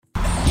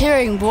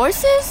Hearing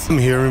voices? I'm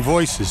hearing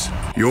voices.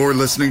 You're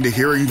listening to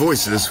Hearing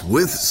Voices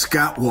with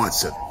Scott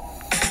Watson.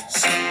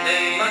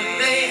 Sunday,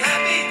 Monday,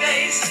 happy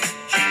days.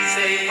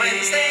 Tuesday,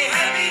 Wednesday,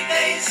 happy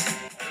days.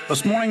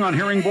 This morning on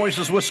Hearing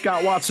Voices with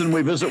Scott Watson,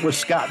 we visit with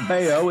Scott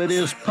Baio. It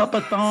is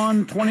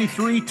Pup-a-thon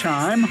 23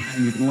 time,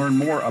 and you can learn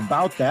more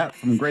about that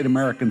from Great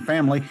American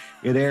Family.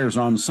 It airs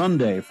on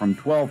Sunday from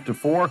 12 to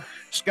 4.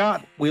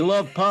 Scott, we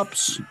love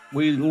pups.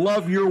 We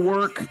love your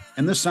work,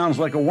 and this sounds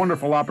like a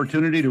wonderful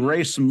opportunity to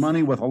raise some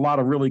money with a lot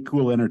of really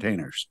cool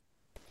entertainers.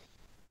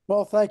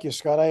 Well, thank you,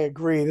 Scott. I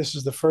agree. This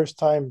is the first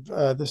time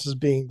this is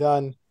being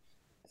done,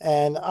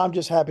 and I'm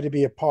just happy to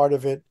be a part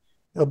of it.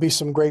 There'll be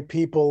some great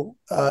people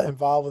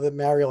involved with it.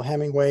 Mariel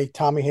Hemingway,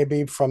 Tommy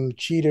Habib from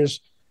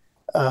Cheaters,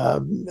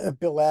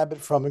 Bill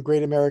Abbott from a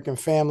Great American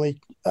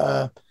Family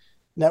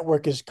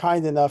Network is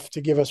kind enough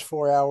to give us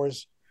 4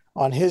 hours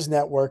on his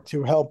network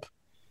to help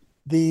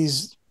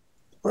these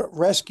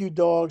rescue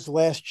dogs,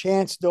 last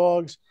chance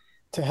dogs,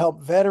 to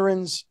help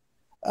veterans,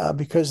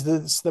 because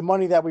the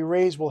money that we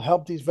raise will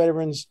help these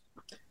veterans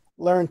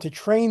learn to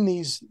train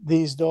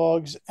these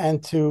dogs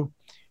and to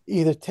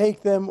either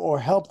take them or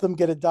help them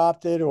get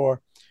adopted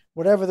or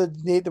whatever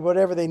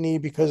they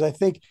need, because I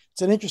think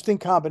it's an interesting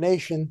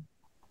combination,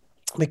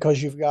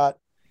 because you've got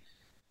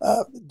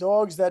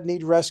dogs that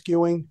need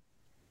rescuing,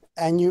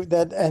 and you've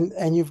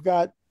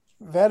got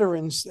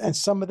veterans, and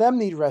some of them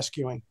need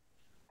rescuing,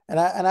 and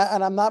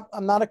I'm not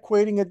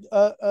equating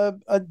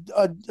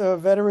a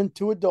veteran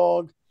to a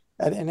dog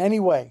in any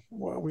way.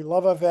 We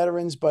love our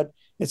veterans, but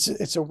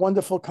it's a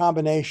wonderful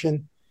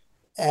combination.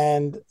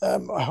 And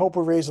I hope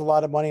we raise a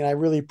lot of money, and I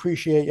really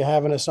appreciate you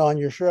having us on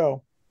your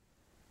show.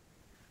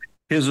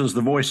 His is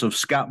the voice of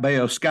Scott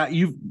Baio. Scott,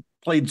 you've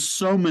played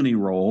so many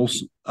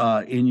roles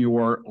in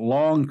your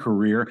long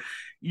career.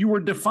 You were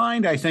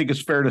defined, I think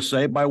it's fair to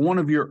say, by one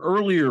of your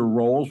earlier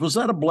roles. Was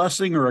that a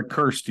blessing or a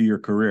curse to your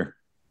career?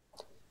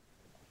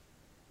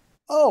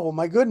 Oh,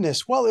 my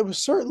goodness. Well, it was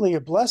certainly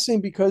a blessing,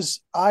 because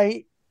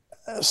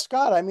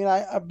Scott, I mean,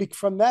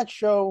 from that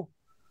show,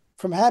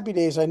 from Happy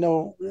Days, I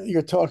know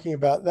you're talking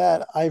about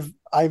that. I've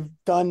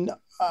done,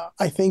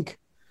 I think,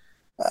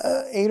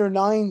 8 or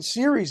 9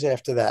 series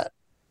after that.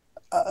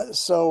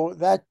 So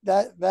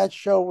that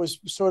show was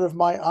sort of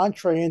my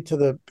entree into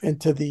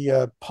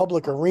the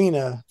public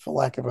arena, for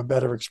lack of a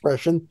better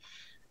expression.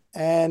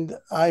 And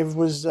I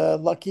was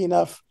lucky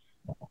enough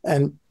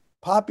and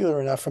popular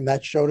enough from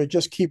that show to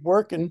just keep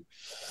working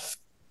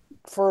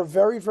for a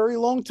very, very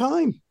long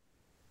time.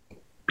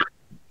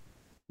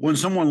 When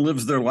someone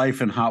lives their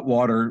life in hot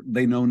water,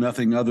 they know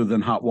nothing other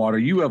than hot water.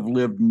 You have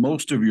lived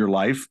most of your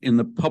life in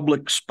the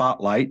public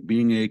spotlight,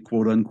 being a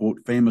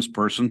quote-unquote famous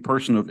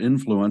person of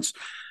influence.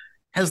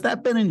 Has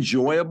that been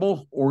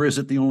enjoyable, or is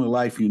it the only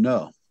life you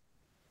know?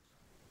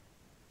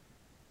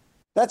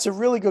 That's a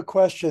really good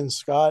question,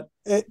 Scott.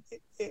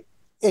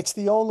 It's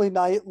the only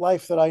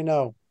life that I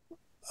know.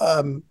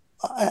 And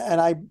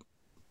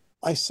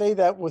I say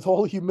that with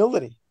all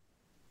humility.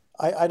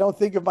 I don't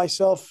think of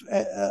myself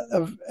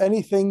of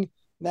anything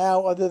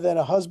now other than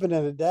a husband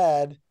and a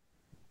dad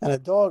and a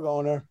dog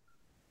owner.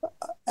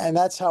 And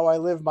that's how I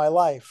live my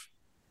life.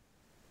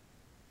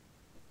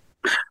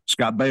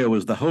 Scott Baio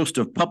is the host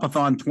of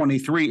Pup-a-thon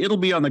 23. It'll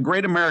be on the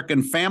Great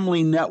American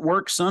Family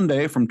Network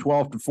Sunday from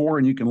 12 to 4,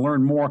 and you can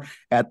learn more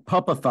at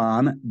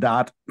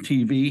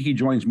pupathon.tv. He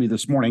joins me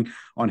this morning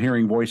on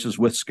Hearing Voices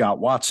with Scott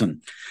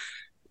Watson.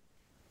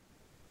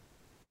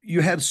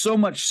 You had so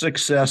much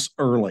success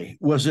early.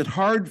 Was it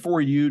hard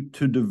for you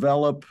to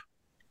develop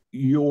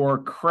your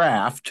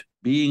craft,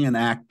 being an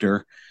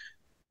actor,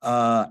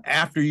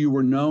 after you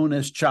were known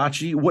as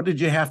Chachi? What did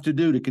you have to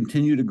do to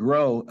continue to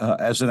grow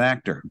as an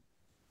actor?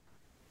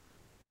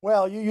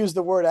 Well, you use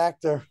the word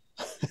actor.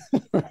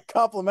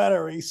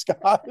 Complimentary,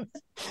 Scott.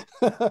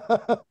 It's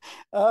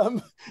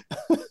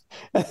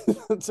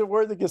a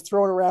word that gets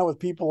thrown around with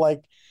people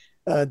like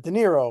De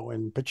Niro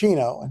and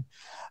Pacino.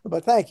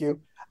 But thank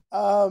you.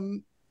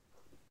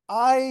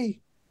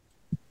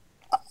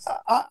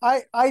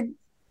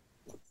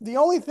 The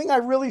only thing I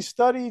really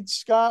studied,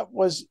 Scott,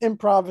 was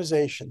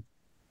improvisation.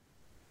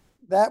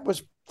 That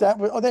was.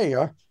 Oh, there you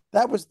are.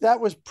 That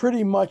was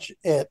pretty much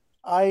it.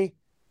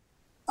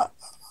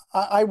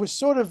 I was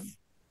sort of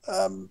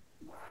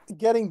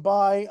getting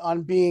by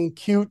on being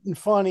cute and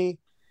funny,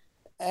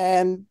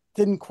 and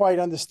didn't quite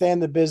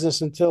understand the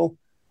business until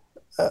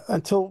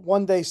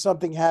one day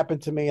something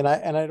happened to me, and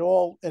it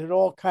all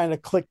kind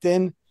of clicked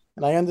in,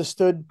 and I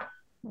understood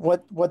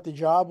what the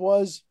job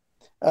was.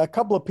 A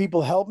couple of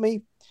people helped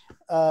me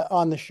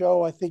on the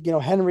show. I think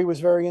Henry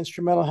was very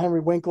instrumental. Henry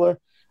Winkler,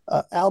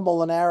 Al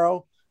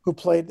Molinaro, who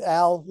played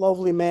Al,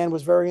 lovely man,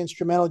 was very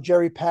instrumental.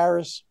 Jerry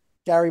Paris.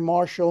 Gary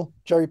Marshall,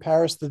 Jerry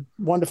Paris, the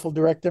wonderful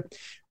director.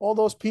 All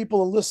those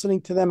people, and listening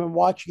to them and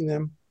watching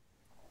them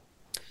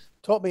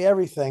taught me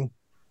everything,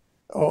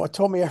 or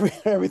taught me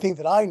everything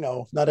that I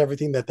know, not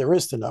everything that there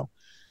is to know.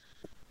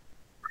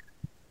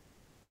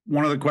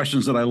 One of the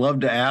questions that I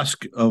love to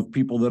ask of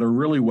people that are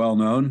really well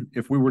known,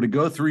 if we were to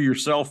go through your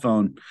cell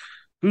phone,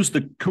 who's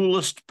the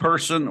coolest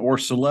person or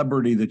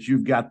celebrity that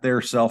you've got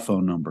their cell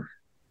phone number?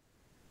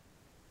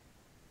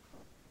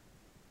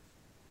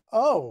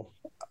 Oh,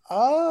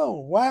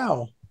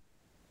 wow.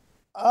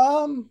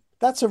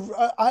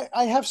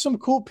 I have some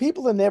cool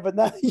people in there, but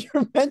now that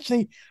you're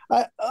mentioning,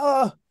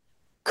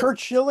 Kurt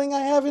Schilling I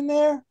have in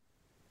there.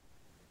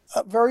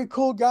 A very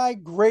cool guy,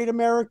 great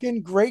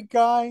American, great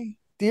guy,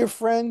 dear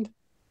friend.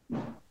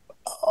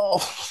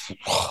 Oh,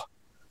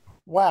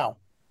 wow.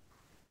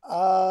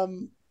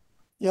 You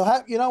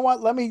know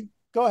what? Let me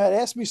go ahead.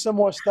 Ask me some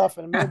more stuff,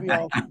 and maybe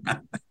I'll.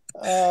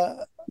 Uh,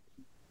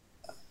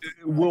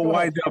 We'll go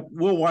ahead.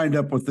 wind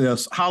up with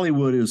this.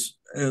 Hollywood is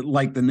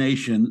like the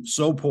nation,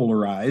 so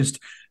polarized.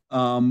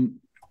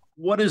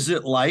 What is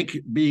it like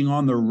being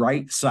on the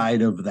right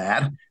side of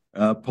that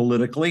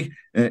politically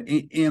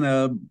in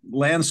a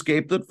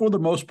landscape that, for the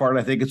most part,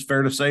 I think it's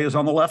fair to say is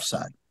on the left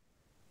side?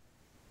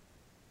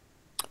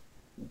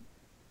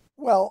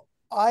 Well,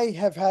 I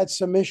have had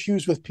some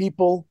issues with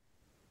people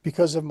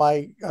because of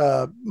my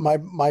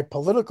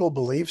political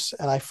beliefs,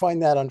 and I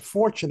find that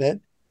unfortunate.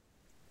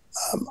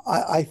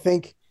 I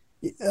think,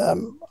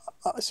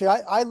 see,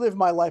 I live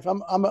my life.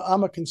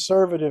 I'm a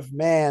conservative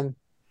man,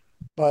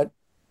 but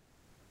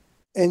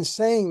in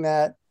saying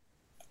that,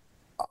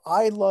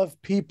 I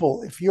love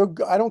people.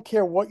 I don't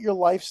care what your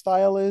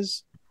lifestyle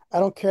is. I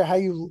don't care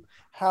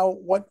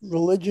what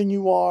religion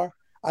you are.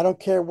 I don't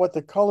care what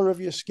the color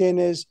of your skin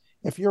is.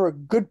 If you're a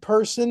good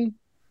person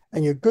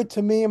and you're good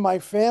to me and my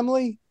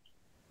family,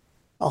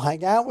 I'll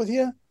hang out with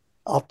you.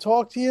 I'll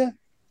talk to you.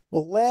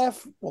 We'll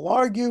laugh. We'll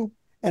argue,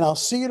 and I'll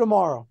see you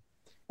tomorrow.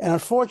 And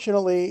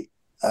unfortunately,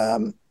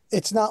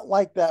 it's not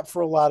like that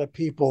for a lot of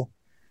people.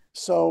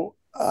 So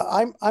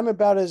I'm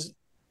about as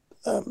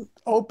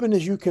open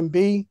as you can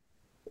be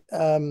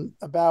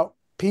about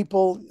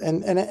people,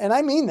 and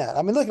I mean that.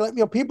 I mean,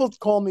 look, people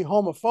call me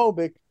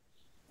homophobic,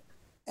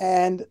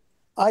 and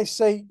I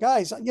say,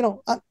 guys,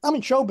 I'm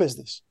in show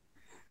business,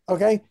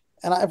 okay,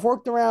 and I've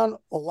worked around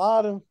a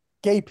lot of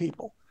gay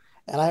people,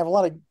 and I have a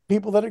lot of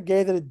people that are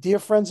gay that are dear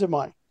friends of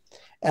mine,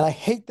 and I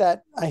hate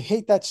that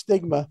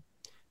stigma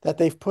that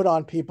they've put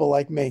on people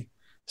like me.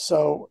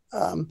 So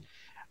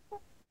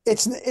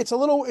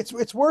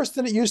it's worse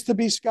than it used to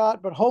be,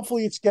 Scott, but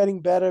hopefully it's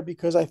getting better,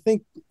 because I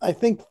think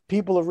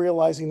people are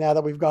realizing now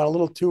that we've gone a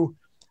little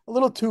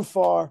too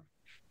far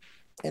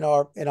in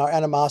our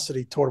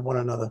animosity toward one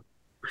another.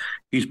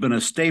 He's been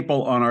a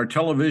staple on our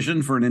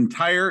television for an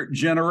entire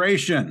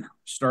generation,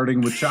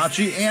 starting with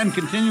Chachi and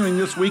continuing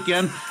this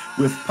weekend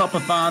with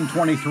Pupathon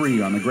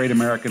 23 on the Great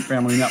American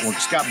Family Network.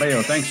 Scott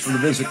Baio, thanks for the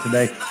visit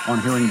today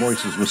on Hearing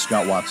Voices with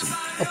Scott Watson.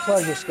 A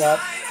pleasure, Scott.